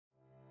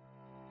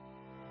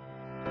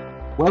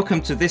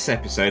Welcome to this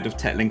episode of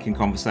TechLink in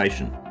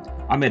Conversation.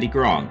 I'm Eddie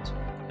Grant,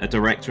 a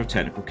Director of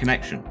Technical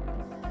Connection.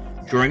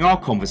 During our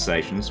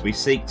conversations, we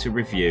seek to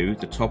review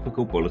the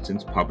topical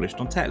bulletins published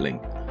on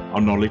TechLink, our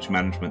knowledge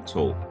management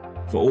tool,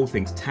 for all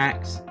things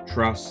tax,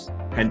 trusts,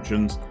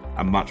 pensions,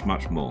 and much,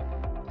 much more.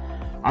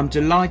 I'm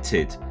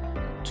delighted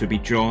to be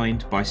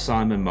joined by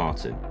Simon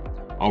Martin,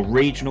 our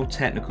Regional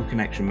Technical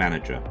Connection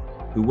Manager,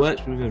 who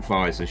works with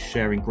advisors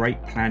sharing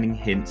great planning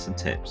hints and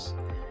tips.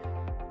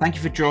 Thank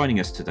you for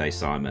joining us today,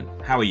 Simon.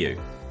 How are you?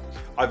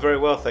 I'm very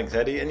well, thanks,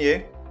 Eddie. And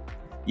you?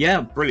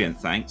 Yeah, brilliant,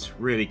 thanks.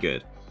 Really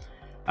good.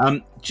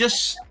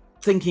 Just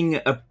thinking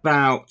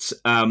about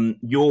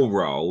your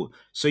role.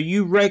 So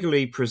you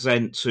regularly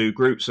present to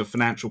groups of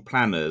financial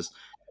planners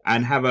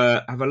and have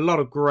a lot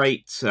of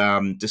great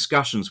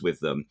discussions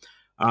with them.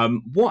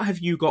 What have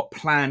you got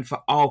planned for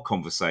our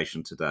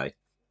conversation today?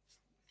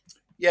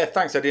 Yeah,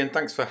 thanks, Eddie, and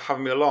thanks for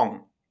having me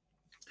along.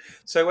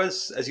 So,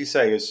 as you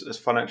say, as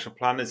financial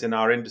planners in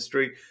our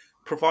industry,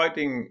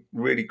 providing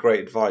really great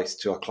advice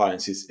to our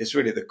clients is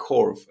really at the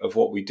core of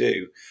what we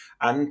do,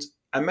 and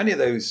many of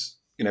those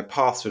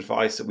paths of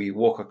advice that we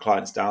walk our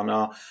clients down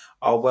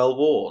are well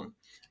worn.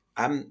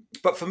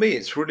 But for me,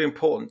 it's really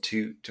important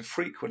to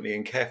frequently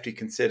and carefully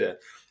consider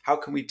how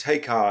can we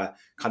take our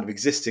kind of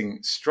existing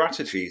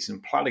strategies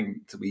and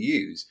planning that we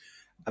use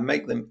and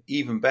make them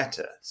even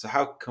better. So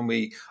how can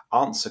we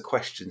answer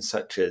questions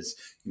such as,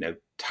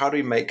 how do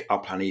we make our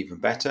plan even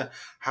better?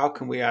 How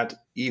can we add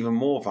even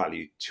more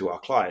value to our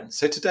clients?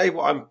 So today,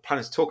 what I'm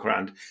planning to talk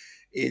around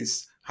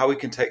is how we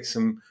can take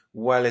some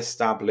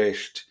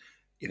well-established,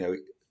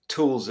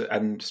 tools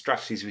and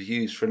strategies we've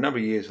used for a number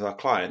of years with our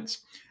clients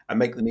and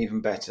make them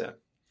even better.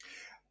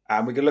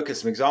 And we can look at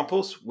some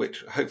examples,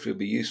 which hopefully will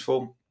be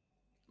useful.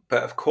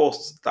 But of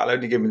course, that'll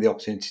only give me the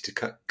opportunity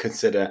to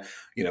consider,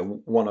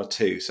 one or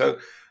two. So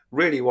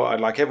really what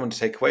I'd like everyone to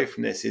take away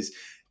from this is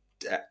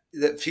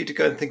that for you to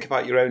go and think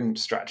about your own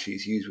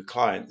strategies used with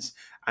clients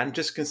and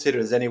just consider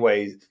there's any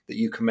way that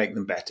you can make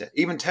them better,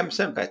 even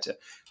 10% better.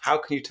 How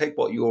can you take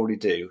what you already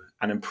do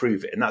and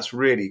improve it? And that's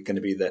really going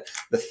to be the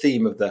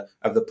theme of the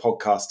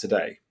podcast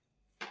today.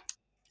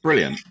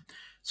 Brilliant.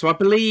 So I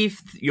believe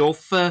your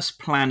first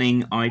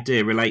planning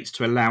idea relates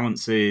to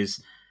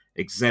allowances,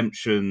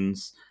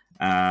 exemptions.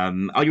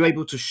 Are you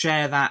able to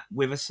share that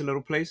with us a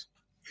little, please?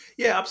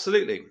 Yeah,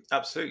 absolutely.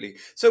 Absolutely.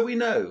 So we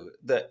know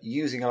that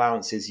using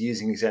allowances,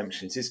 using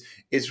exemptions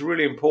is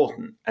really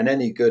important, and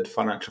any good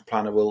financial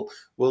planner will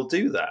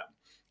do that.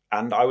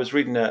 And I was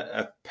reading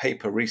a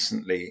paper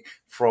recently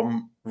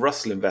from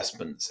Russell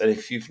Investments, and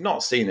if you've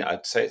not seen it,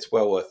 I'd say it's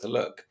well worth a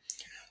look.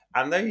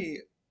 And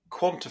they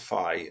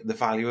quantify the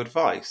value of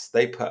advice.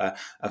 They put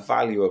a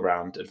value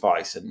around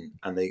advice,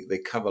 and they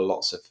cover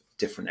lots of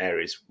different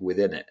areas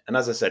within it. And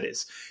as I said,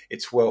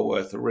 it's well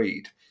worth a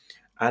read.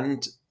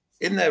 And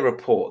in their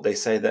report, they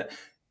say that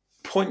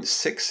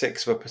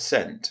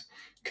 0.66%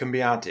 can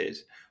be added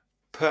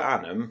per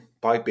annum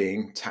by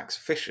being tax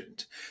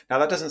efficient. Now,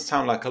 that doesn't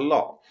sound like a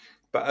lot,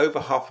 but over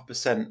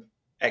 0.5%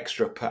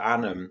 extra per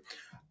annum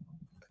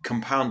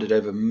compounded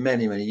over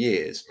many, many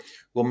years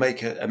will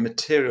make a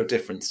material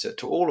difference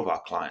to all of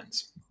our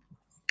clients.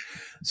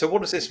 So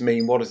what does this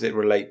mean? What does it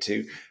relate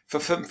to?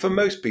 For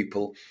most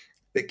people,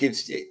 it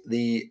gives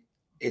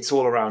it's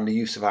all around the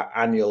use of our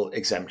annual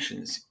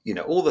exemptions.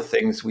 All the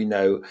things we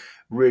know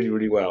really,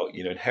 really well.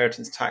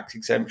 Inheritance tax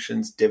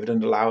exemptions,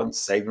 dividend allowance,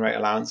 saving rate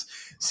allowance,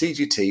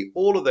 CGT,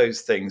 all of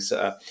those things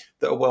that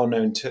are well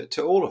known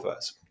to all of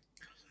us.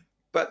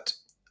 But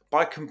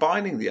by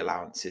combining the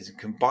allowances and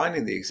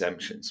combining the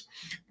exemptions,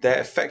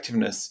 their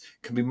effectiveness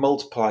can be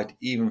multiplied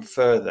even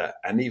further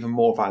and even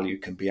more value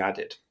can be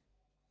added.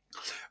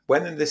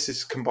 When this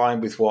is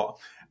combined with what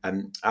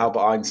Albert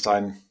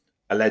Einstein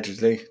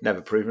allegedly, never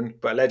proven,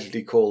 but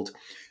allegedly called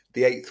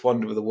the eighth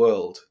wonder of the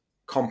world,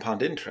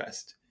 compound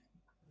interest,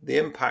 the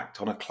impact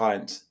on a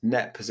client's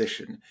net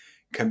position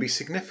can be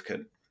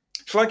significant.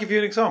 Shall I give you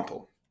an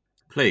example?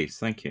 Please,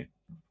 thank you.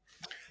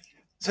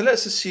 So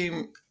let's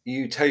assume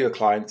you tell your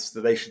clients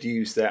that they should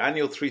use their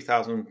annual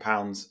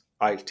 £3,000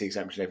 IHT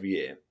exemption every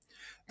year.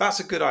 That's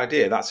a good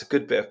idea. That's a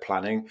good bit of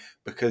planning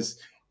because,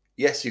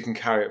 yes, you can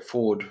carry it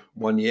forward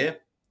 1 year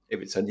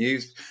if it's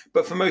unused.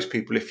 But for most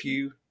people, if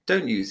you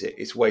don't use it,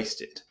 it's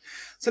wasted.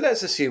 So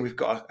let's assume we've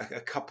got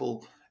a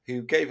couple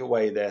who gave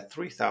away their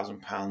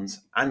 £3,000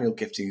 annual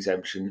gifting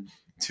exemption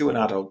to an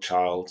adult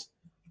child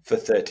for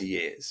 30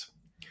 years.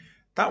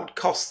 That would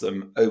cost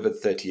them over the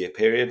 30-year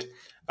period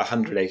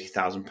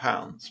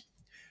 £180,000.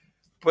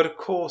 But of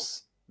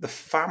course, the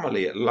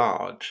family at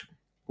large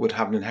would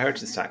have an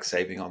inheritance tax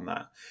saving on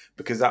that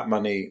because that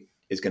money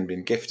is going to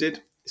be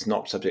gifted. It's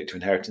not subject to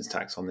inheritance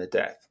tax on their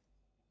death.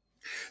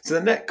 So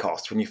the net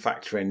cost when you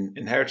factor in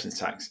inheritance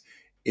tax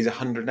is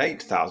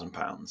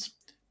 £108,000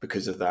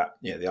 because of that,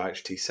 the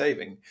IHT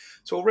saving.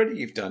 So already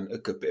you've done a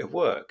good bit of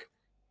work.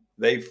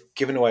 They've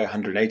given away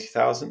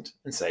 £180,000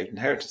 and saved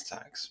inheritance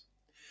tax.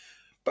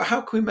 But how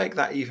can we make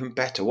that even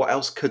better? What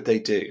else could they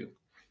do?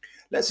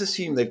 Let's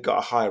assume they've got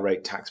a higher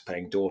rate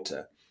tax-paying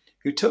daughter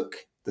who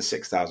took the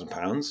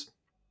 £6,000,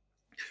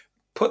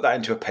 put that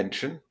into a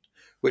pension,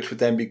 which would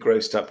then be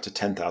grossed up to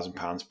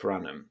 £10,000 per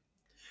annum.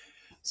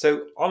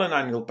 So on an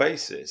annual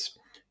basis,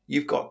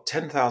 you've got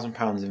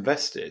 £10,000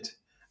 invested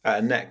at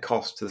a net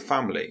cost to the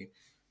family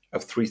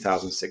of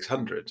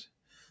 3,600.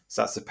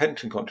 So that's the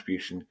pension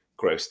contribution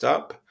grossed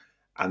up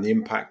and the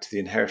impact to the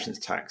inheritance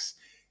tax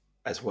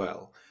as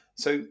well.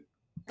 So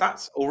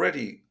that's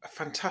already a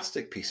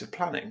fantastic piece of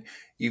planning.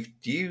 You've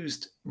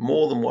used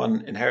more than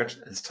one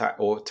inheritance tax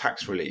or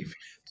tax relief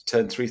to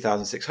turn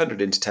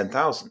 3,600 into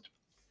 10,000.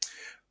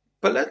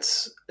 But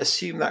let's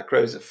assume that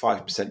grows at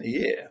 5% a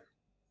year.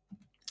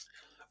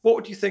 What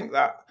would you think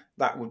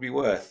that would be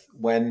worth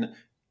when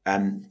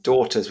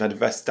daughters had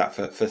invested that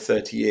for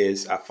 30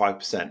 years at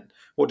 5%?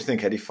 What do you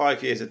think, Eddie?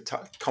 5 years of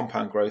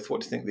compound growth,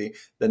 what do you think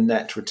the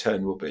net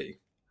return will be?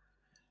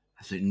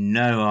 I've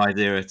no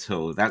idea at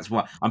all. That's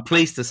why I'm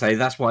pleased to say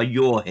that's why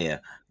you're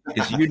here,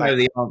 because you know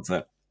the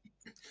answer.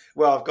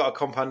 Well, I've got a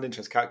compound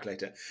interest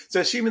calculator. So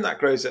assuming that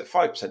grows at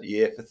 5% a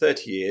year for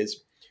 30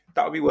 years,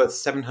 that would be worth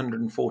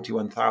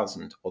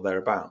 741,000 or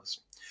thereabouts.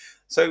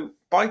 So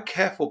by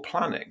careful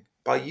planning,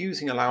 by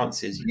using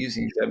allowances,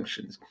 using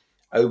exemptions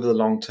over the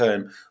long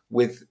term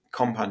with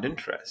compound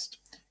interest,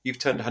 you've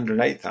turned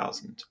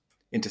 108,000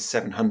 into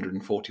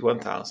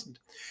 741,000.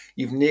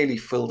 You've nearly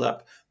filled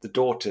up the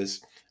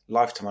daughter's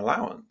lifetime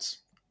allowance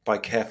by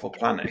careful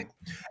planning.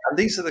 And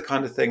these are the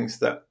kind of things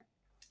that,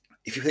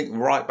 if you think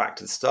right back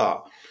to the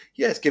start,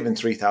 yes, giving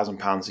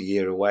 £3,000 a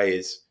year away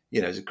is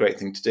a great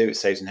thing to do. It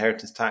saves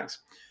inheritance tax.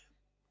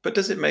 But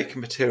does it make a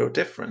material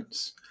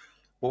difference?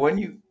 Well, when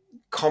you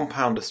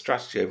compound a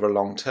strategy over a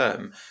long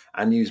term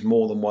and use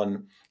more than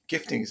one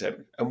gifting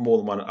exemption and more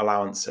than one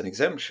allowance and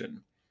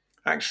exemption,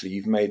 actually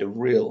you've made a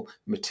real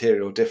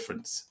material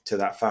difference to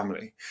that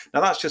family.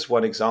 Now that's just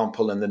one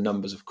example, and the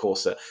numbers, of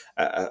course,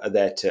 are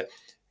there to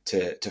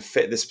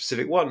fit this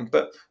specific one.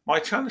 But my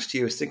challenge to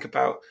you is think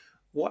about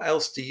what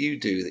else do you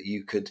do that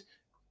you could,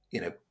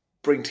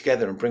 bring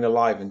together and bring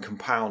alive and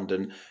compound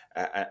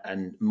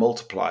and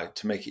multiply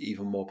to make it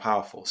even more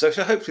powerful. So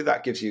hopefully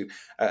that gives you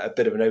a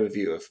bit of an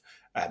overview of,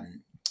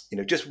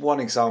 just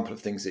one example of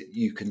things that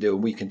you can do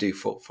and we can do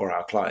for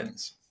our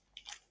clients.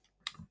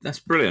 That's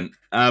brilliant.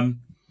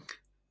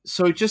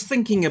 So just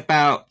thinking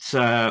about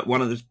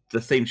one of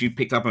the themes you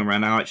picked up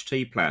around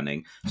RHT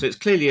planning. So it's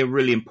clearly a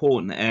really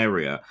important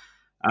area.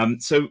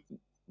 So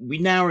we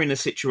now are in a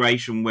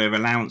situation where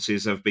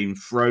allowances have been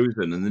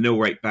frozen and the nil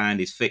rate band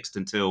is fixed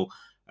until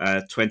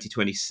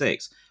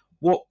 2026.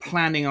 What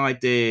planning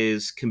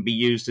ideas can be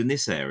used in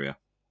this area?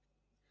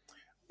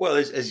 Well,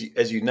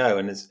 as you know,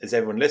 and as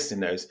everyone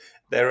listening knows,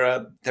 there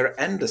are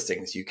endless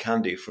things you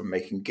can do, from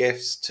making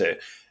gifts to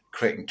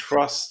creating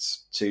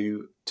trusts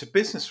to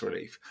business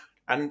relief.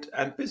 And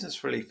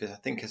business relief I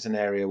think is an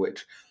area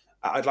which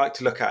I'd like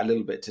to look at a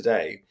little bit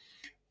today,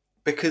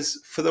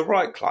 because for the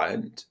right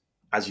client,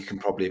 as you can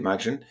probably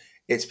imagine,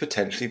 it's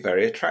potentially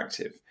very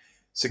attractive,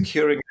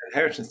 securing an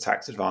inheritance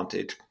tax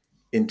advantage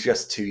in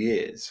just 2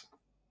 years.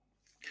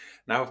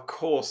 Now, of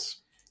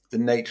course, the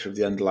nature of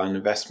the underlying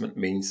investment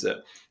means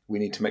that we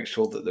need to make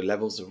sure that the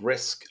levels of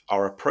risk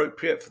are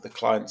appropriate for the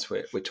clients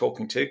we're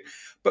talking to.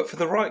 But for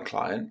the right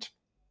client,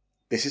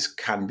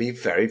 can be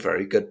very,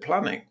 very good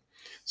planning.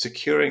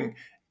 Securing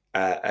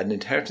an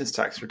inheritance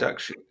tax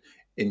reduction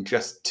in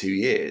just 2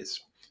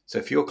 years. So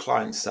if your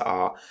clients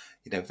are,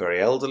 very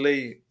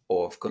elderly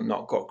or have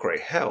not got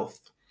great health,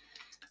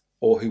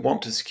 or who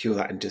want to secure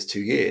that in just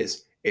 2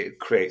 years, it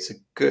creates a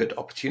good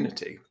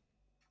opportunity.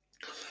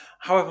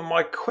 However,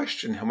 my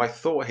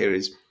thought here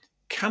is,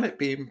 can it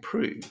be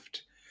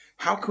improved?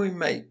 How can we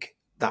make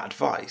that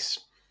advice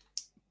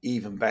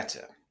even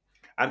better?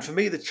 And for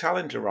me, the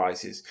challenge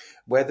arises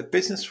where the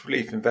business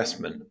relief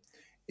investment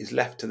is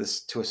left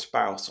to a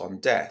spouse on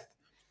death,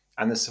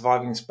 and the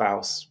surviving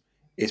spouse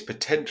is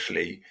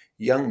potentially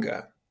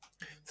younger.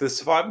 So the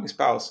surviving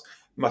spouse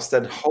must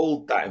then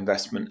hold that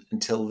investment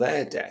until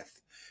their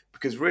death,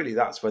 because really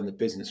that's when the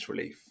business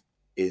relief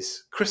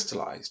is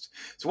crystallized.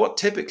 So what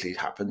typically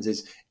happens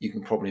is, you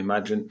can probably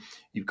imagine,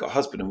 you've got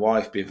husband and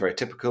wife, being very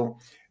typical.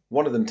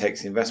 One of them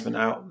takes the investment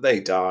out, they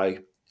die,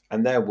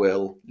 and their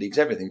will leaves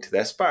everything to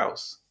their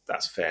spouse.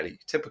 That's fairly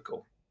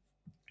typical.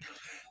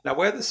 Now,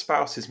 where the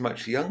spouse is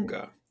much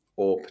younger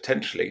or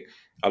potentially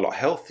a lot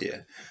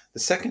healthier, the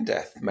second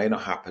death may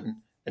not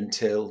happen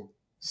until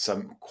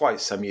quite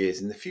some years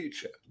in the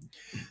future.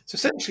 So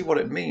essentially what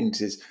it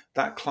means is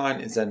that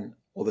client is then,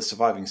 or the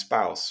surviving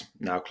spouse,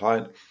 now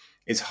client,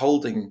 is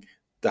holding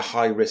the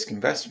high risk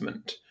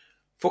investment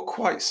for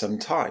quite some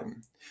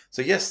time.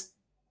 So yes,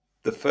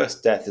 the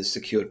first death has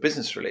secured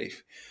business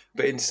relief,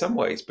 but in some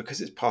ways,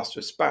 because it's passed to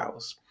a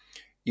spouse,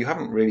 you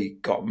haven't really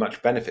got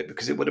much benefit,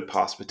 because it would have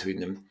passed between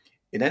them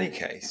in any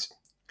case.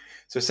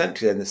 So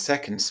essentially then the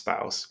second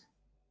spouse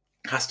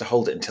has to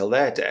hold it until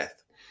their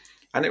death,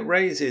 and it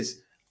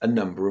raises a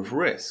number of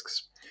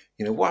risks.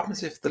 What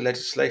happens if the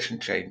legislation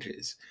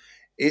changes?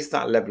 Is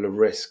that level of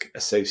risk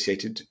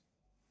associated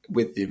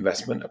with the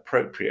investment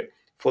appropriate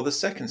for the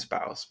second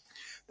spouse?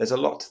 There's a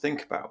lot to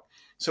think about.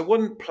 So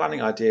one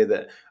planning idea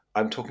that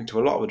I'm talking to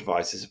a lot of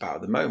advisors about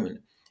at the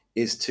moment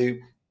is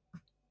to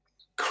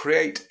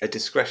create a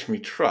discretionary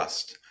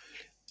trust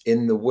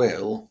in the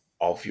will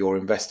of your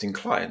investing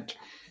client.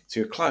 So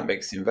your client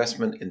makes the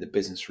investment in the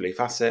business relief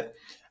asset,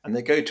 and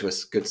they go to a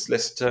good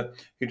solicitor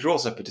who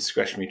draws up a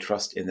discretionary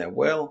trust in their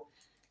will,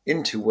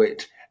 into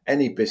which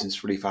any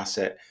business relief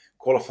asset,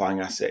 qualifying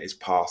asset, is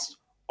passed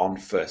on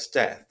first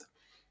death,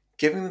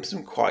 giving them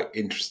some quite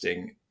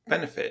interesting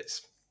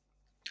benefits.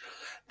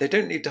 They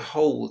don't need to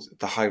hold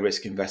the high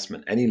risk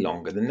investment any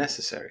longer than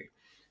necessary.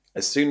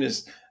 As soon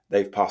as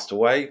they've passed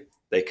away,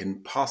 they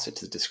can pass it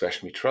to the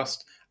discretionary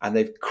trust and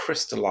they've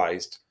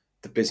crystallized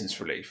the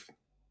business relief.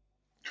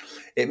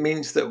 It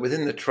means that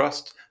within the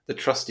trust, the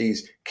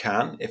trustees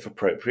can, if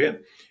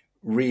appropriate,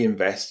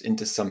 reinvest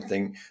into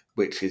something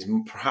which is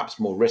perhaps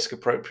more risk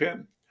appropriate,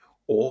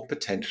 or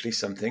potentially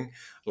something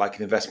like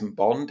an investment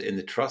bond in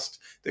the trust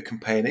that can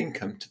pay an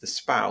income to the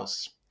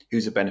spouse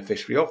who's a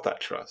beneficiary of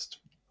that trust.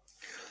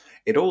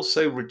 It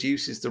also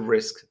reduces the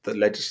risk that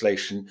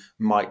legislation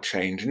might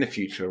change in the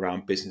future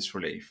around business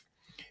relief.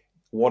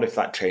 What if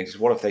that changes?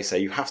 What if they say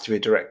you have to be a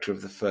director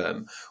of the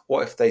firm?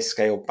 What if they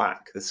scale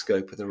back the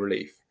scope of the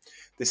relief?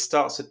 This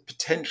starts to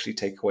potentially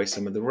take away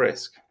some of the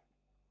risk.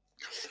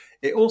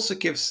 It also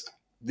gives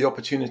the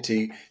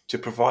opportunity to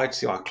provide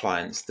to our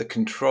clients the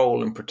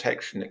control and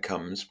protection that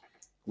comes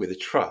with a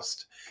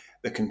trust.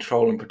 The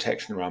control and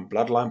protection around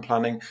bloodline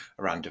planning,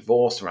 around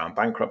divorce, around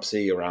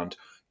bankruptcy, around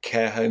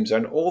care homes,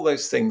 and all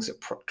those things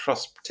that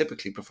trusts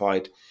typically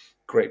provide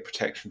great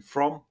protection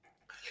from.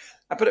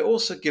 But it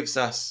also gives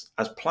us,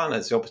 as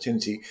planners, the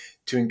opportunity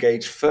to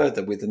engage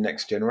further with the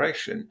next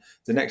generation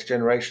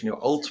who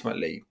are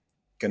ultimately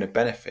going to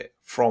benefit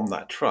from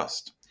that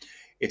trust.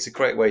 It's a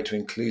great way to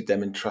include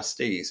them in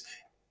trustees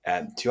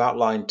and to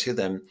outline to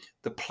them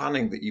the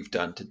planning that you've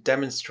done to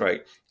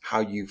demonstrate how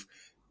you've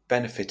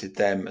benefited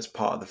them as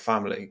part of the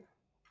family.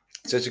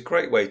 So it's a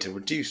great way to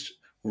reduce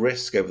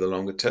risk over the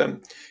longer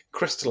term,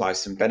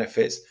 crystallize some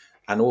benefits,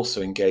 and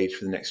also engage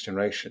with the next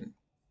generation.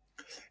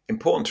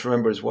 Important to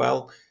remember as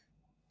well,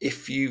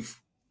 if you've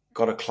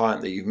got a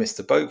client that you've missed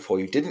the boat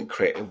for, you didn't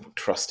create a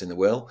trust in the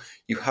will,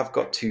 you have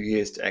got 2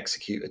 years to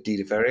execute a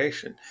deed of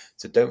variation.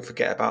 So don't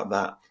forget about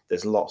that.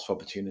 There's lots of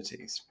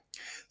opportunities.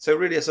 So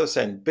really, as I was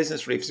saying,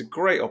 business relief is a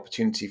great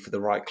opportunity for the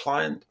right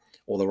client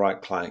or the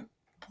right client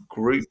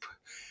group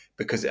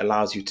because it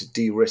allows you to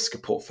de-risk a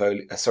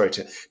portfolio,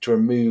 to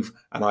remove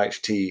an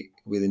IHT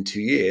within 2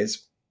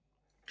 years.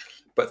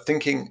 But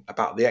thinking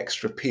about the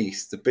extra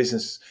piece, the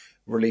business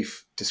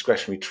relief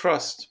discretionary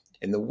trust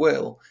in the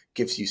will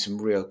gives you some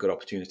real good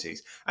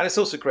opportunities. And it's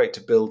also great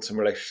to build some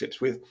relationships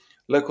with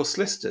local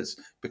solicitors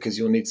because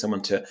you'll need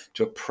someone to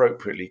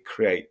appropriately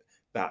create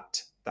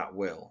that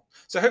will.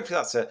 So hopefully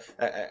that's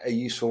a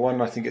useful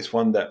one. I think it's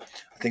one that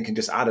I think can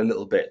just add a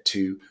little bit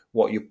to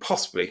what you're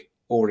possibly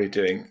already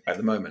doing at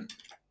the moment.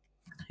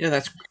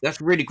 Yeah,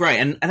 that's really great.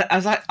 And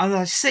as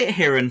I sit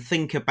here and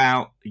think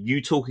about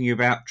you talking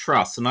about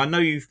trust, and I know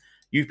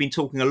you've been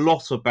talking a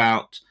lot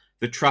about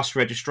the trust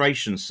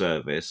registration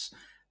service,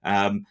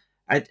 and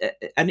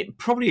it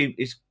probably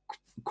is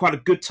quite a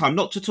good time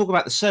not to talk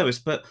about the service,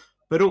 but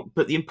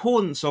the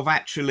importance of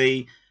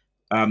actually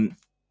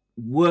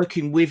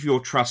working with your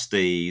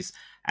trustees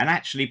and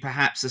actually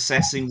perhaps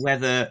assessing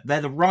whether they're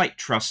the right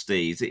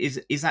trustees.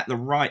 Is that the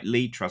right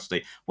lead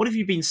trustee? What have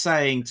you been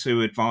saying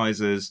to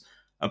advisors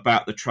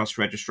about the trust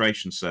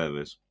registration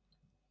service?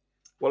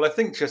 Well, I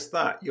think just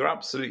that. You're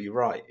absolutely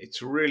right.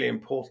 It's really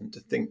important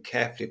to think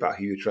carefully about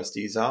who your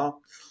trustees are.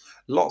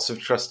 Lots of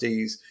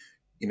trustees,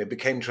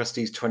 became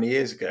trustees 20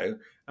 years ago,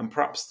 and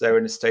perhaps they're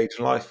in a stage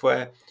in life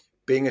where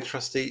being a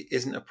trustee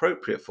isn't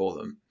appropriate for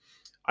them.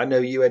 I know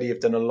you, Eddie,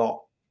 have done a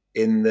lot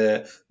in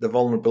the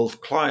vulnerable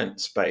client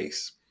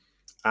space.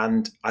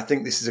 And I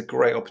think this is a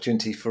great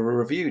opportunity for a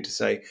review to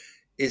say,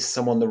 is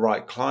someone the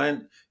right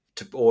client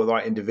or the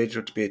right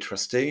individual to be a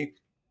trustee?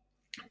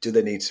 Do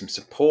they need some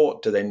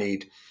support? Do they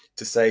need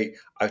to say,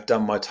 I've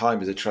done my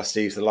time as a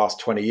trustee for the last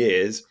 20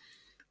 years.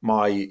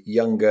 My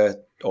young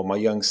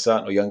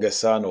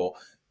son or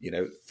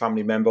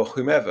family member,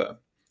 whomever.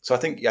 So I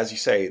think, as you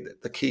say,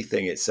 the key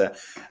thing, it's an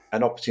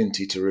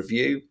opportunity to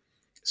review,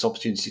 it's an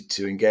opportunity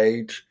to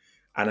engage,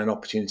 and an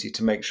opportunity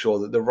to make sure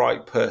that the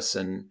right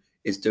person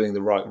is doing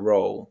the right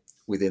role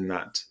within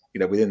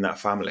that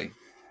family.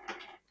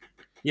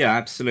 Yeah,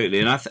 absolutely.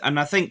 And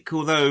I think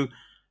although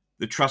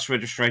the trust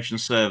registration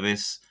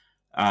service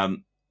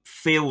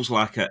feels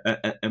like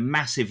a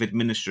massive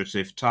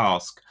administrative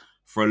task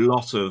for a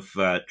lot of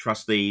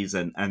trustees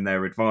and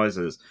their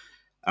advisors,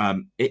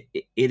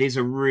 it is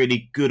a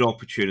really good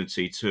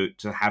opportunity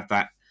to have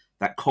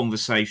that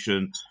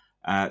conversation,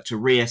 to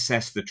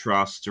reassess the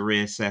trust, to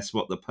reassess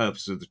what the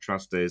purpose of the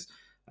trust is,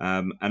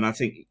 and I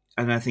think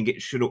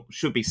it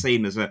should be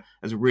seen as a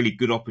really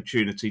good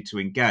opportunity to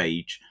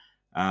engage,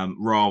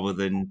 rather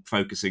than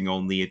focusing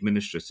on the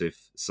administrative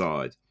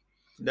side.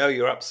 No,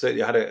 you're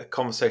absolutely. I had a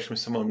conversation with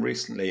someone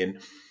recently,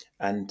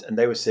 and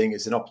they were seeing it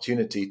as an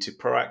opportunity to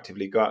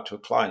proactively go out to a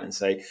client and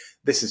say,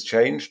 "This has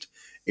changed.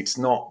 It's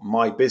not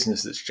my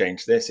business that's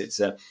changed this. It's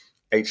a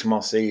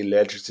HMRC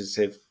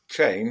legislative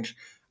change,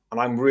 and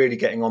I'm really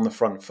getting on the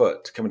front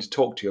foot, coming to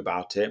talk to you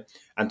about it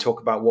and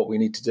talk about what we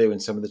need to do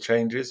and some of the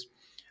changes.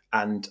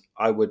 And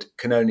I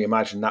can only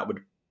imagine that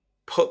would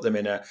put them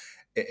in a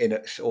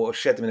or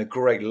shed them in a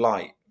great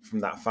light from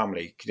that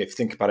family. If you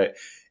think about it,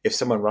 if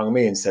someone rang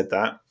me and said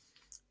that,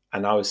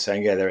 and I was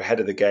saying, yeah, they're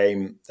ahead of the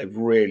game, they've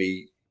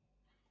really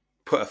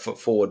put a foot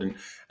forward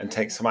and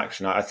take some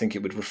action, I think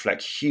it would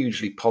reflect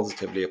hugely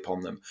positively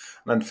upon them.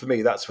 And for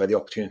me, that's where the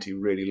opportunity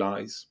really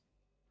lies.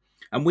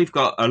 And we've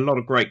got a lot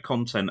of great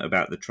content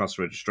about the trust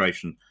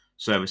registration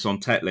service on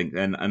TechLink,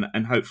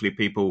 and hopefully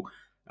people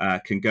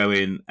can go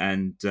in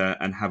and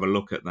have a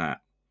look at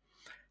that.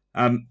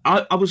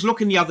 I was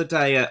looking the other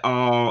day at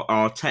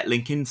our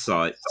TechLink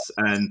insights,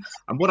 and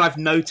what I've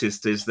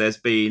noticed is there's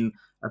been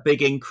a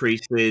big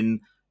increase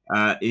in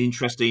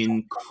interest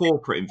in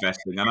corporate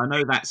investing, and I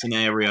know that's an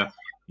area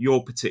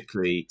you're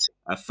particularly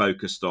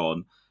focused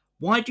on.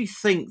 Why do you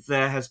think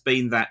there has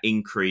been that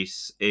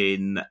increase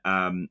in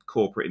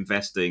corporate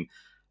investing,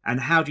 and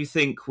how do you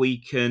think we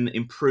can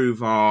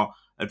improve our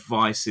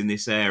advice in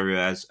this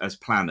area as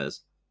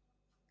planners?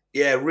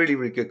 Yeah, really,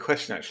 really good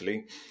question,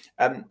 actually.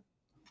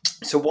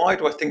 So why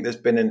do I think there's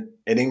been an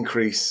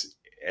increase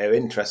of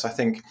interest? I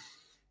think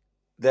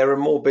there are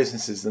more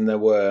businesses than there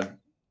were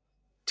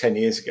 10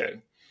 years ago.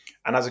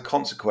 And as a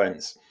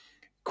consequence,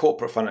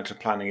 corporate financial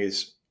planning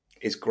is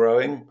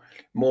growing.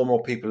 More and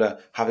more people are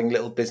having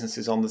little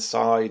businesses on the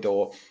side,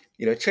 or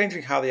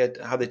changing how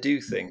they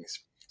do things.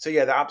 So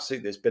yeah,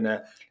 absolutely, there's been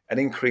an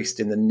increase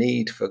in the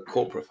need for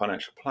corporate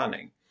financial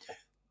planning.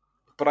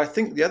 But I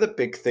think the other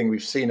big thing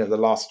we've seen over the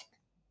last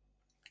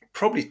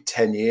probably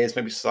 10 years,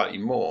 maybe slightly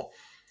more,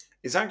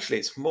 is actually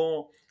it's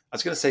more, I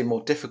was going to say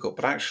more difficult,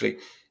 but actually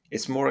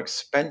it's more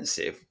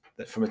expensive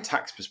from a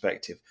tax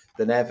perspective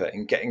than ever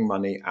in getting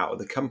money out of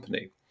the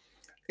company.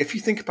 If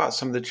you think about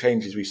some of the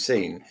changes we've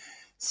seen,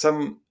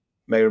 some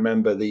may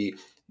remember the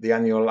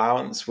annual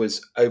allowance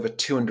was over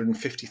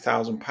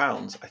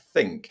 £250,000, I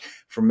think,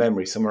 from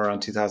memory, somewhere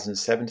around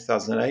 2007,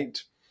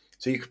 2008.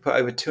 So you could put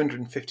over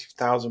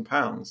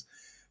 £250,000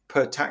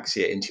 per tax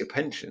year into your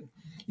pension.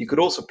 You could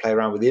also play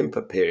around with the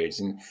input periods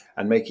and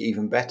make it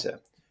even better.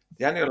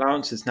 The annual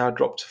allowance has now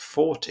dropped to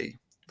 40,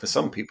 for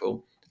some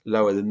people,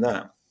 lower than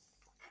that.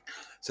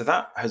 So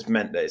that has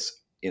meant that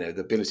the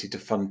ability to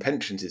fund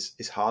pensions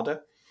is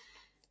harder.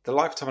 The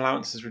lifetime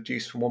allowance is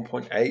reduced from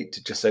 1.8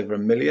 to just over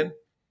 1 million.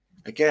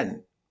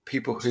 Again,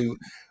 people who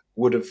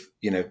would have,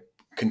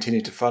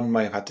 continued to fund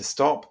may have had to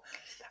stop.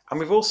 And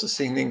we've also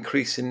seen the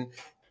increase in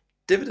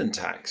dividend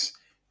tax.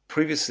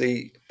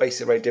 Previously,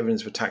 basic rate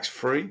dividends were tax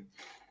free.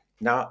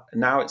 Now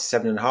it's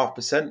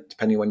 7.5%.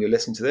 Depending on when you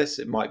listen to this,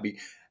 it might be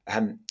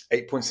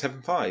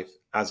 8.75,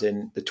 as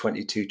in the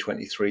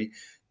 22-23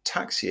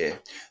 tax year.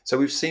 So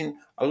we've seen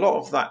a lot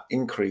of that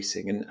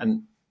increasing,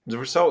 and the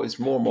result is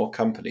more and more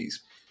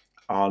companies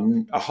are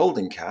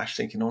holding cash,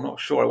 thinking, I'm not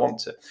sure I want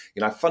to.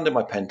 I funded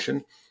my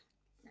pension.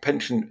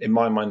 Pension, in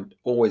my mind,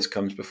 always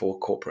comes before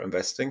corporate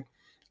investing.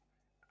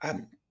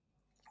 Well,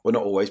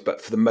 not always,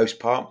 but for the most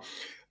part.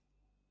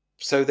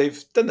 So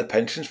they've done the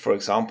pensions, for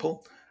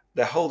example.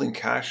 They're holding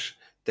cash.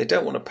 They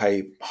don't want to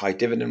pay high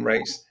dividend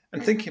rates,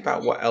 and thinking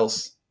about what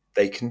else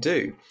they can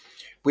do.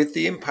 With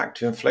the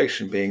impact of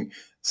inflation being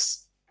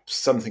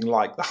something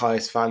like the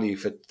highest value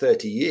for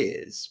 30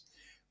 years,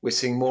 we're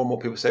seeing more and more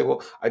people say,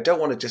 well, I don't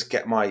want to just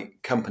get my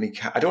company,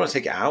 I don't want to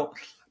take it out,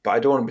 but I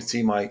don't want to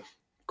see my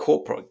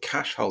corporate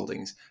cash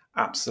holdings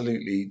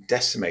absolutely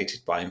decimated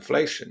by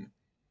inflation.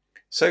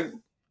 So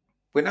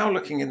we're now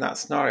looking in that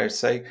scenario to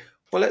say,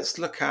 well, let's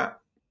look at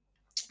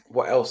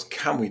what else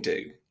can we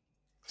do?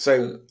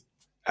 So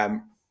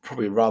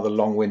probably a rather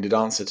long-winded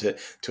answer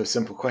to a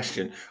simple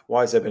question.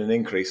 Why has there been an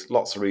increase?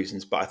 Lots of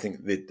reasons, but I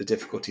think the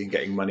difficulty in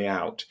getting money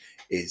out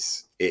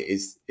is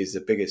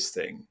the biggest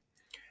thing.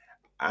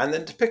 And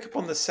then to pick up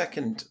on the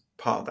second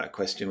part of that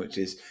question, which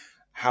is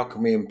how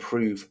can we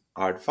improve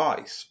our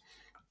advice?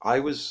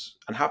 I was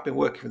and have been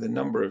working with a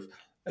number of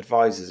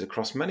advisors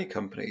across many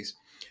companies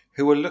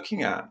who are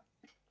looking at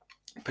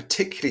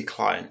particularly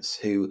clients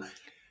who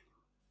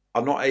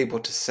are not able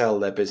to sell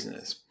their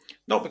business.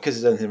 Not because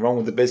there's anything wrong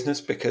with the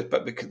business,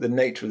 but because the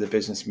nature of the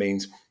business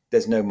means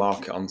there's no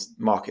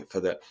market for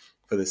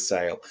the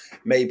sale.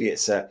 Maybe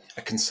it's a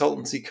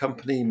consultancy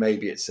company,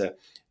 maybe it's a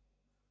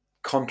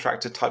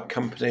contractor type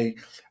company.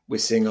 We're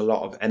seeing a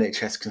lot of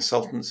NHS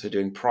consultants who are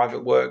doing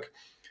private work.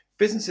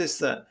 Businesses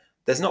that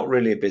there's not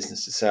really a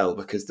business to sell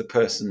because the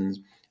person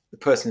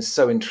is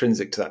so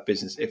intrinsic to that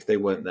business. If they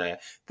weren't there,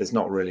 there's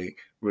not really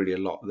a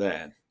lot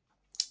there.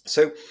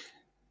 So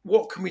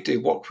what can we do?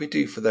 What can we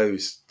do for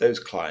those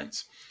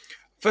clients?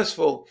 First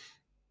of all,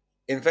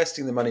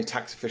 investing the money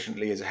tax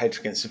efficiently as a hedge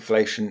against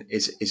inflation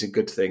is a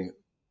good thing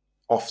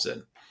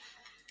often.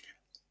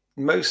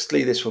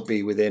 Mostly this will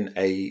be within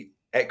a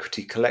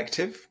equity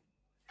collective,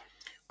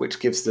 which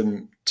gives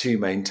them two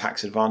main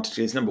tax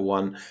advantages. Number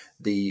one,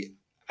 they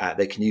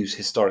can use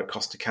historic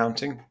cost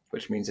accounting,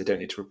 which means they don't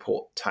need to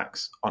report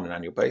tax on an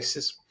annual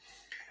basis.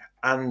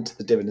 And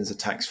the dividends are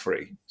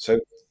tax-free. So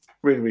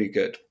really, really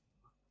good.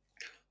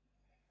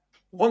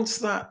 Once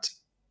that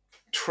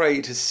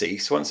trade has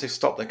ceased, once they've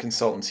stopped their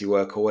consultancy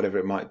work or whatever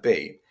it might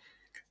be,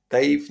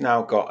 they've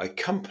now got a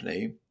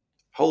company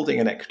holding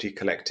an equity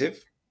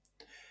collective.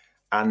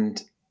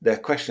 And their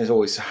question is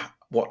always,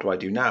 what do I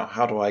do now?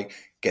 How do I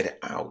get it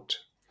out?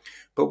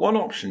 But one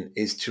option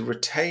is to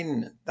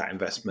retain that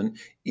investment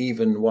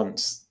even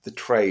once the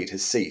trade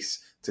has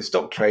ceased. So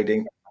stop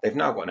trading, they've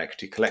now got an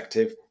equity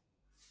collective,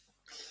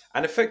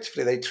 and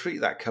effectively they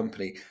treat that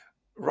company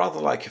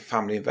rather like a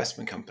family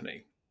investment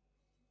company.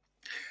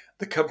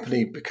 The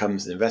company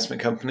becomes an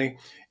investment company,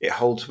 it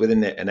holds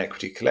within it an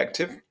equity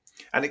collective,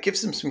 and it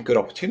gives them some good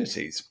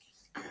opportunities.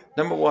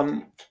 Number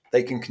one,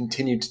 they can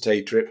continue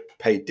to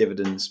pay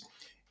dividends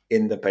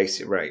in the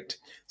basic rate.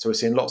 So we're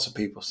seeing lots of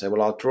people say,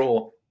 well, I'll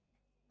draw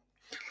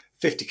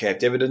 50k of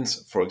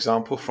dividends, for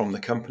example, from the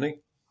company,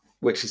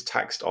 which is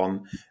taxed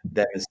on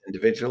them as an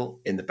individual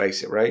in the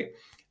basic rate,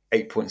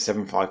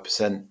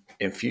 8.75%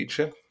 in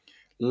future,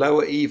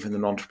 lower even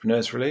than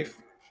entrepreneurs relief.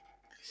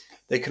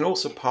 They can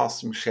also pass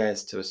some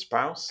shares to a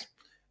spouse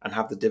and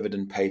have the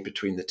dividend paid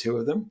between the two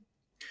of them,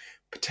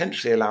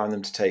 potentially allowing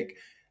them to take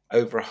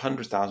over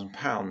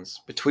 £100,000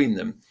 between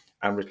them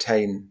and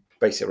retain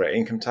basic rate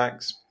income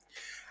tax.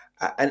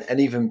 And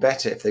even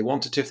better, if they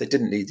wanted to, if they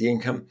didn't need the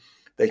income,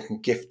 they can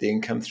gift the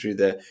income through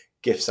the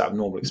gifts out of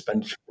normal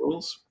expenditure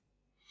rules.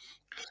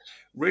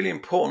 Really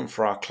important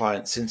for our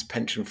clients, since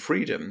pension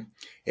freedom,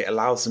 it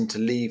allows them to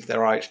leave their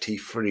IHT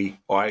free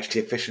or IHT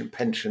efficient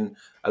pension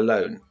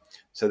alone.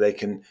 So they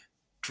can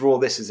draw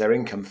this as their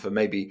income for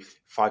maybe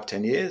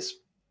 5-10 years,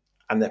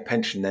 and their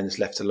pension then is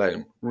left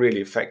alone. Really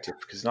effective,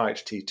 because an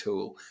IHT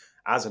tool,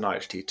 as an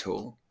IHT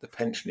tool, the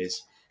pension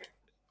is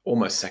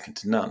almost second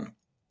to none.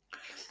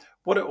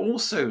 What it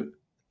also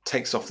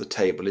takes off the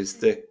table is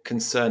the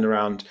concern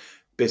around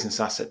business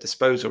asset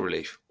disposal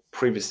relief,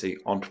 previously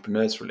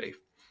entrepreneurs relief,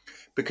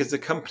 because the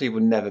company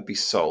will never be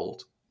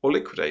sold or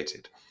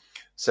liquidated.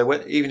 So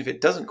even if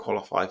it doesn't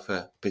qualify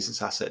for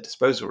business asset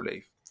disposal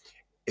relief,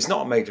 it's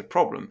not a major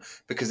problem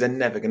because they're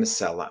never going to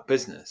sell that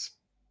business.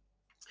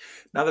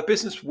 Now, the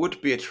business would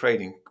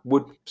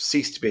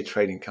cease to be a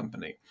trading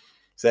company.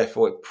 So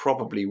therefore, it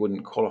probably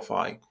wouldn't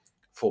qualify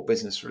for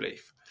business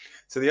relief.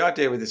 So the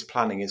idea with this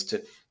planning is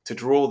to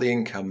draw the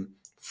income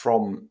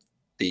from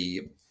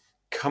the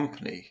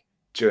company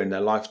during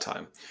their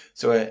lifetime.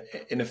 So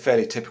in a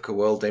fairly typical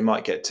world, they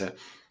might get to,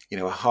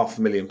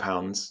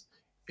 £500,000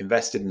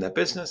 invested in their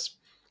business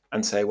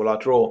and say, well, I'll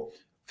draw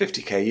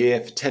 50k a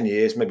year for 10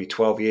 years, maybe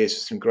 12 years for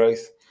some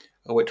growth,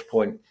 at which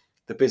point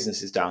the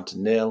business is down to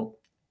nil.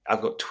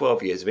 I've got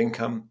 12 years of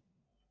income.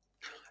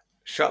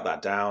 Shut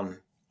that down.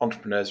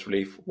 Entrepreneurs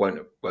relief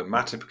won't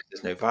matter because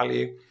there's no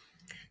value.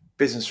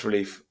 Business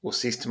relief will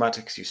cease to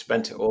matter because you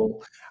spent it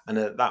all. And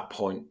at that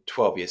point,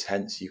 12 years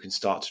hence, you can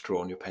start to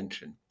draw on your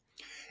pension.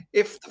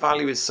 If the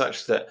value is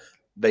such that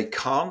they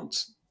can't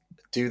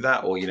do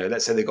that, or,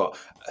 let's say they've got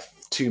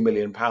 £2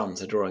 million,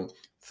 they're drawing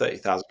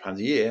 £30,000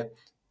 a year,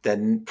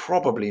 they're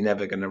probably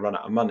never going to run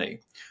out of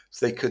money.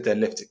 So they could then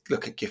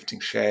look at gifting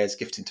shares,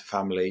 gifting to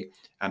family,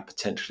 and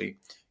potentially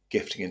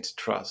gifting into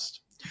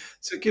trust.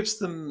 So it gives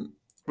them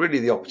really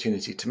the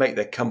opportunity to make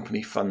their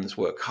company funds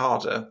work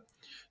harder,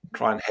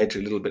 try and hedge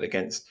a little bit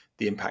against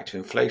the impact of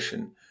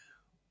inflation,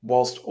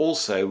 whilst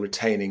also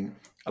retaining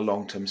a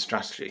long-term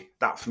strategy.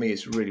 That for me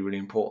is really, really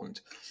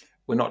important.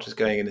 We're not just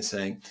going in and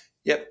saying,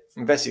 yep,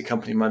 invest your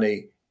company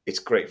money, it's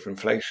great for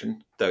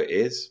inflation, though it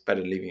is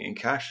better than leaving it in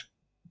cash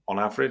on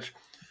average,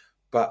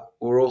 but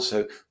we're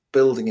also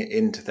building it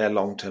into their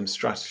long-term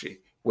strategy,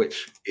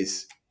 which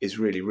is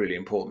really, really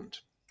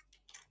important.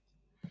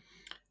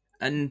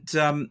 And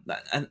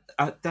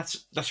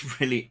that's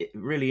really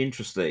really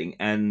interesting,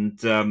 and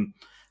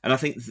I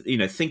think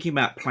thinking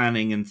about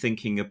planning and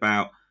thinking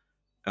about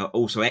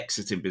also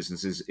exiting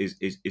businesses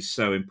is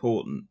so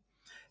important.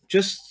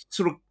 Just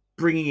sort of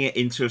bringing it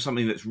into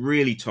something that's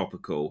really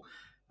topical.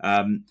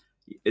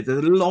 There's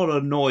a lot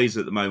of noise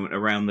at the moment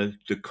around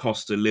the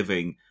cost of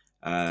living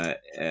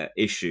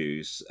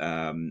issues,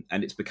 and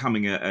it's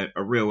becoming a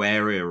real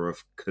area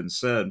of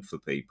concern for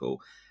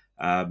people.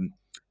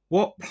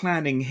 What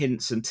planning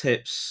hints and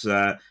tips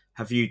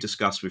have you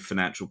discussed with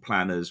financial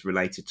planners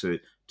related to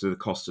the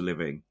cost of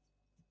living?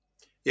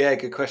 Yeah,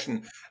 good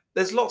question.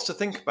 There's lots to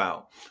think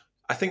about.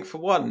 I think for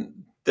one,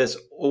 there's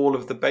all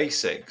of the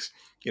basics.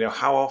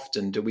 How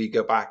often do we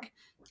go back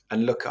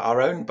and look at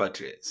our own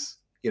budgets?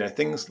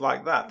 Things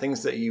like that,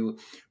 things that you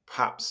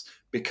perhaps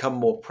become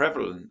more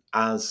prevalent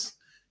as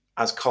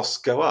costs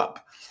go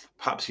up.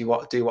 Perhaps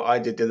you do what I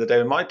did the other day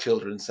with my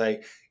children and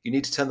say, you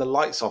need to turn the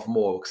lights off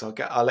more because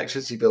our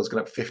electricity bill's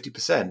going up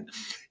 50%.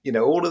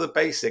 All of the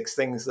basics,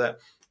 things that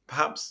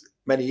perhaps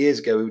many years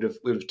ago we would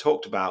have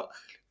talked about.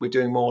 We're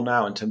doing more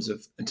now in terms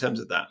of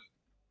that.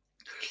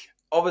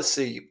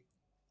 Obviously,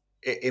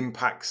 it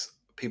impacts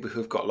people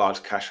who've got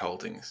large cash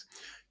holdings.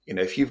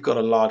 If you've got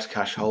a large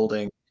cash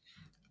holding,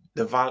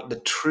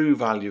 the true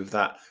value of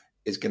that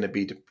is going to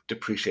be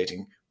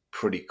depreciating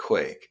pretty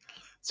quick.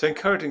 So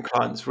encouraging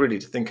clients really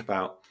to think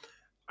about,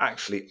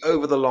 actually,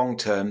 over the long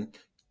term,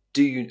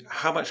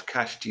 how much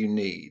cash do you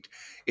need?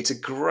 It's a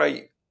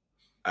great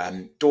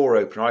door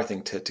opener, I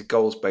think, to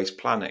goals-based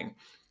planning.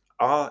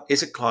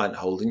 Is a client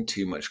holding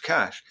too much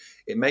cash?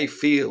 It may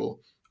feel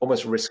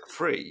almost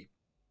risk-free,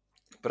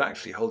 but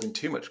actually holding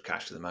too much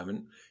cash at the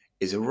moment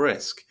is a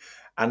risk.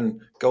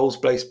 And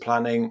goals-based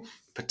planning,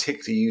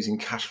 particularly using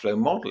cash flow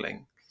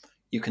modeling,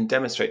 you can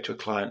demonstrate to a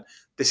client,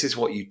 this is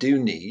what you do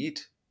need,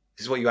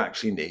 this is what you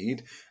actually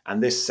need,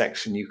 and this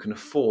section you can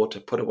afford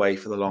to put away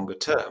for the longer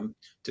term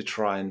to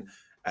try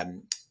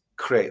and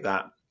create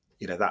that,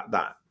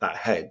 that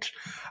hedge.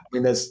 I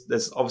mean,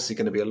 there's obviously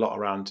going to be a lot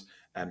around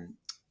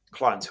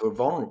clients who are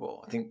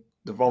vulnerable. I think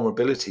the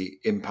vulnerability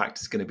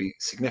impact is going to be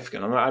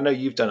significant. And I know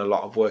you've done a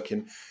lot of work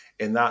in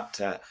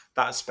that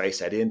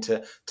space, Eddie. And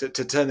to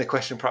turn the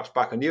question perhaps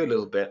back on you a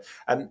little bit,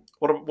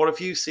 what have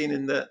you seen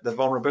in the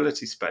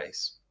vulnerability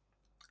space?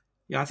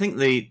 Yeah, I think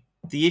the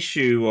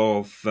issue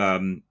of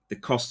the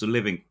cost of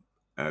living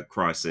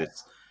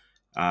crisis,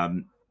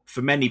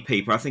 for many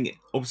people, I think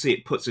obviously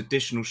it puts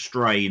additional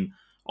strain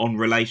on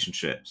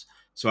relationships.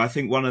 So I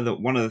think one of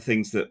the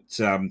things that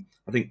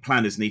I think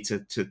planners need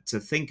to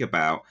think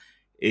about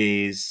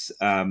is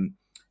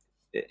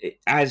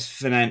as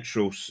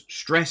financial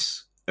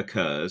stress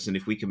occurs, and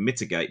if we can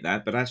mitigate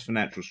that, but as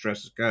financial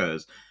stress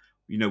occurs,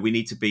 we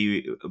need to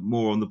be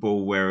more on the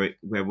ball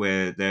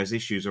where there's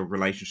issues of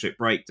relationship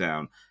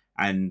breakdown,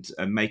 and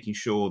making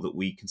sure that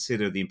we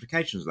consider the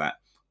implications of that.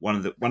 One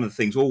of the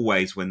things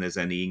always when there's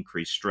any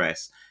increased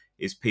stress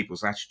is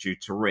people's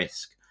attitude to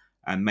risk,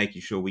 and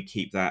making sure we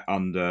keep that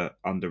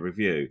under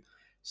review.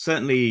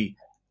 Certainly,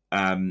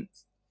 when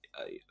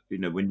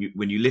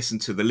you listen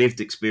to the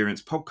Lived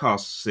Experience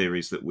podcast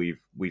series that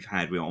we've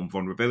had on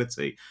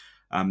vulnerability,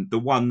 the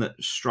one that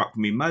struck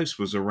me most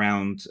was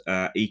around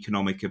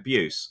economic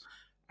abuse,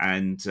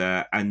 and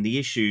the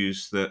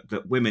issues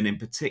that women in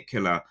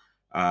particular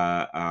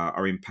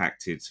are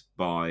impacted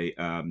by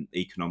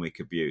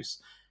economic abuse.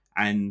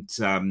 And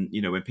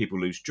when people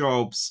lose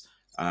jobs,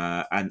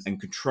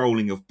 and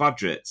controlling of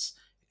budgets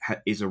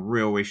is a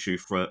real issue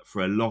for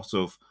a lot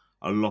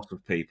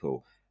of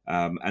people.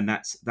 And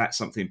that's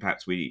something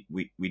perhaps we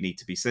need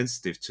to be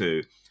sensitive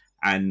to,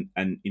 and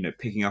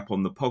picking up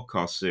on the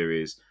podcast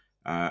series,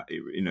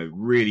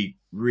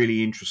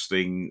 really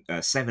interesting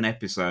 7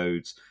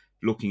 episodes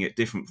looking at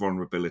different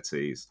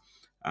vulnerabilities,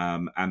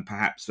 and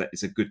perhaps that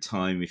is a good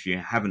time, if you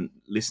haven't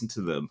listened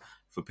to them,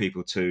 for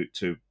people to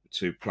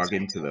plug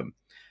into them.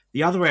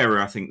 The other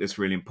area I think that's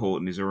really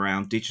important is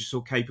around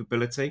digital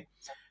capability.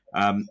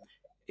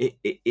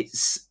 It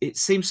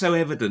seems so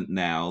evident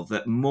now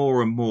that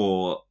more and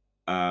more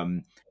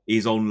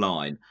is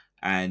online,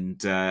 and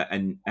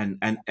coming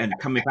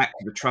back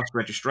to the trust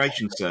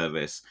registration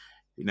service,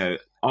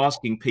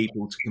 asking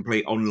people to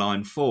complete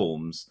online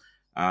forms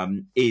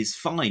is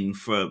fine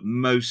for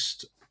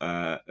most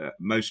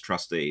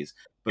trustees,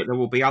 but there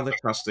will be other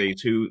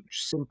trustees who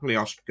simply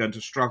are going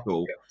to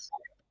struggle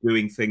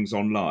doing things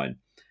online.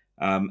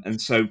 And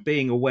so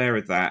being aware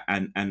of that,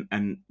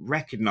 and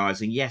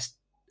recognizing, yes,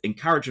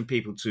 encouraging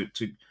people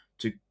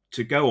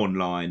to go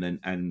online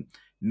and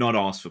not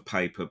ask for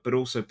paper, but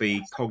also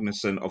be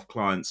cognizant of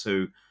clients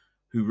who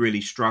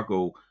really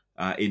struggle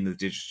in the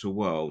digital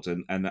world.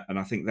 And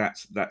I think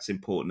that's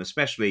important,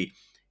 especially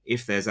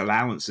if there's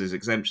allowances,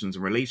 exemptions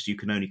and reliefs you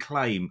can only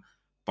claim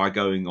by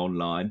going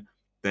online,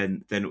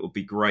 then it would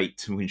be great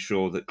to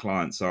ensure that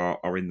clients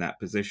are in that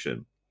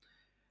position.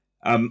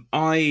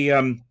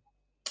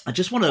 I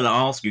just wanted to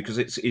ask you,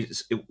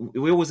 because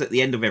we always at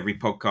the end of every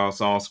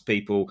podcast ask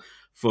people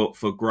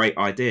for great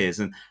ideas,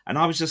 and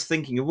I was just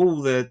thinking of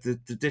all the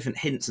different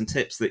hints and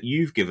tips that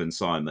you've given,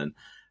 Simon,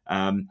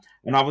 and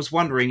I was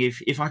wondering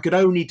if I could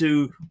only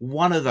do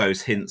one of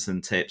those hints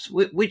and tips,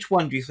 which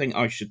one do you think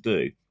I should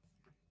do?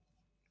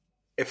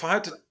 If I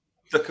had to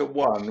look at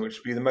one which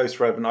would be the most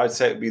relevant, I'd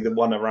say it would be the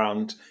one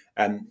around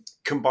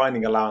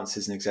combining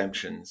allowances and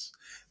exemptions.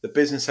 The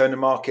business owner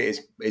market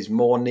is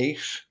more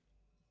niche.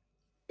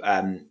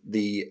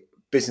 The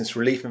business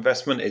relief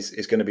investment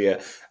is going to be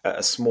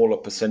a smaller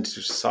percentage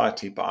of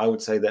society, but I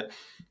would say that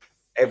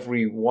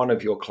every one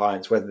of your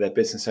clients, whether they're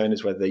business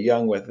owners, whether they're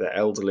young, whether they're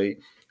elderly,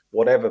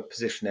 whatever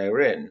position they're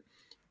in,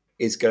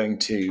 is going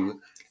to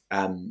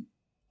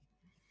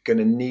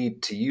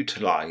need to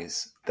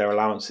utilize their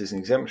allowances and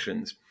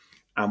exemptions,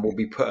 and will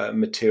be put at a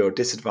material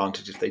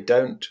disadvantage if they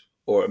don't,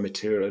 or a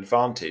material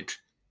advantage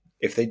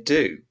if they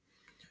do.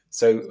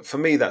 So for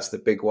me, that's the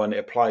big one. It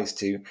applies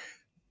to,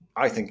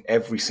 I think,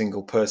 every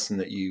single person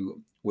that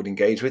you would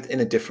engage with in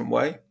a different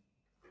way,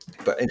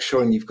 but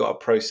ensuring you've got a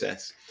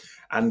process.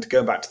 And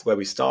going back to where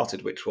we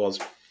started, which was,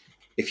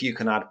 if you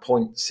can add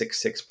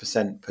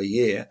 0.66% per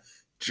year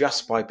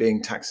just by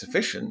being tax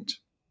efficient,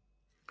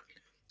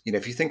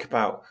 if you think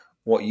about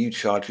what you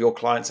charge your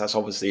clients, that's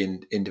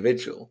obviously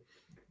individual,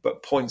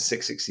 but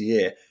 0.66 a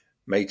year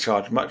may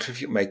charge much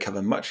of you, may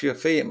cover much of your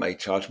fee. It may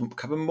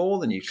cover more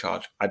than you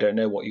charge. I don't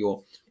know what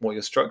your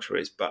structure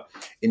is, but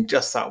in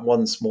just that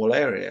one small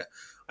area,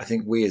 I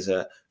think we as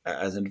an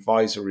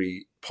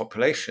advisory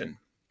population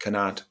can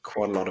add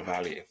quite a lot of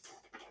value.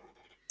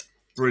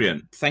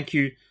 Brilliant. Thank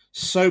you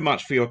so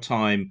much for your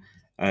time,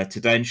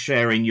 today and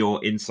sharing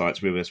your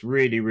insights with us.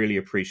 Really, really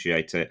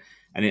appreciate it.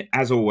 And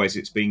as always,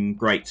 it's been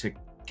great to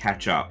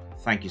catch up.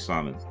 Thank you,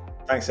 Simon.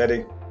 Thanks,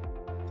 Eddie.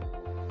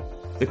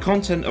 The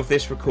content of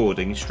this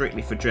recording is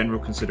strictly for general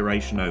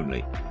consideration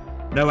only.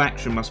 No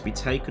action must be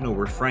taken or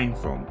refrained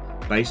from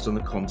based on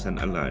the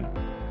content alone.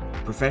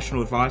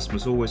 Professional advice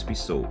must always be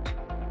sought.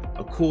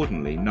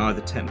 Accordingly,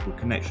 neither Technical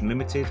Connection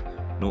Limited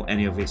nor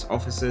any of its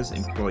officers,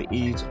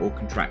 employees or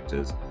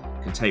contractors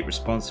can take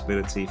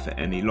responsibility for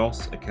any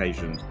loss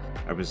occasioned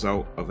as a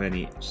result of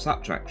any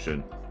such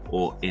action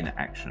or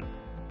inaction.